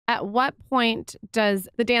At what point does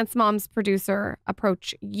the Dance Moms producer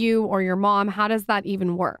approach you or your mom? How does that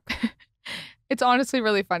even work? It's honestly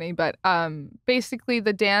really funny, but basically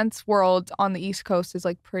the dance world on the East Coast is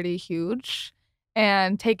like pretty huge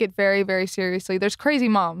and take it very, very seriously. There's crazy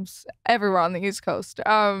moms everywhere on the East Coast.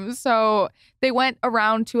 So they went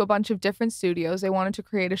around to a bunch of different studios. They wanted to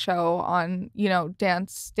create a show on,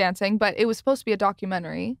 dancing, but it was supposed to be a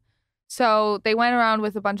documentary. So they went around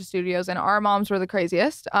with a bunch of studios, and our moms were the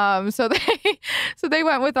craziest. So they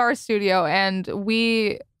went with our studio, and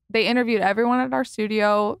they interviewed everyone at our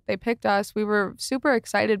studio. They picked us. We were super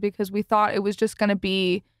excited because we thought it was just going to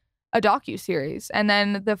be a docu-series. And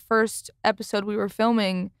then the first episode we were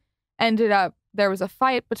filming ended up, there was a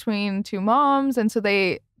fight between two moms. And so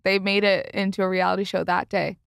they made it into a reality show that day.